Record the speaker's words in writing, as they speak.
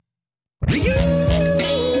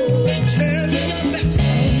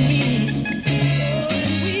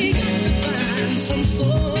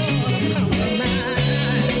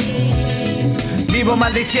Vivo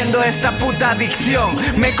maldiciendo esta puta adicción.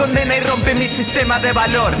 Me condena y rompe mi sistema de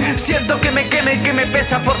valor. Siento que me quema y que me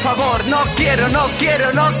pesa, por favor. No quiero, no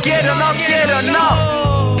quiero, no quiero, no quiero,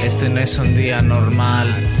 no. Este no es un día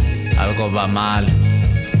normal, algo va mal.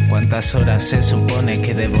 ¿Cuántas horas se supone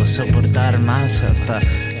que debo soportar más hasta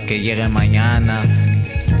que llegue mañana?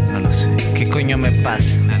 No lo sé, ¿qué coño me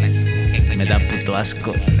pasa? Me da puto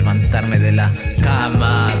asco levantarme de la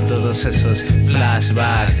cama. Todos esos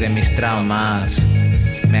flashbacks de mis traumas.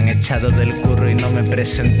 Me han echado del curro y no me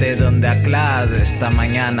presenté donde a clase esta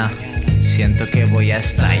mañana. Siento que voy a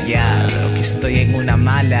estallar, o que estoy en una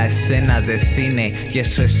mala escena de cine, y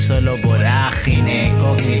eso es solo vorágine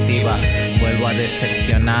cognitiva. Vuelvo a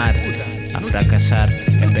decepcionar, a fracasar.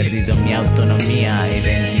 He perdido mi autonomía e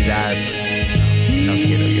identidad. No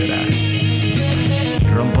quiero llorar.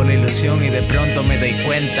 Rompo la ilusión y de pronto me doy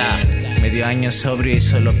cuenta. Medio año sobrio y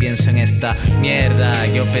solo pienso en esta mierda.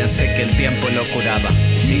 Yo pensé que el tiempo lo curaba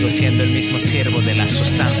y sigo siendo el mismo siervo de la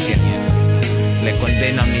sustancia. Le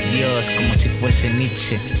condeno a mi Dios como si fuese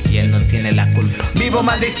Nietzsche y él no tiene la culpa. Vivo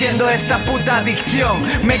maldiciendo esta puta adicción.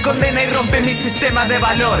 Me condena y rompe mi sistema de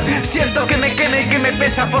valor. Siento que me quema y que me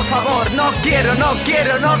pesa, por favor. No quiero, no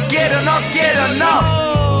quiero, no quiero, no quiero, no.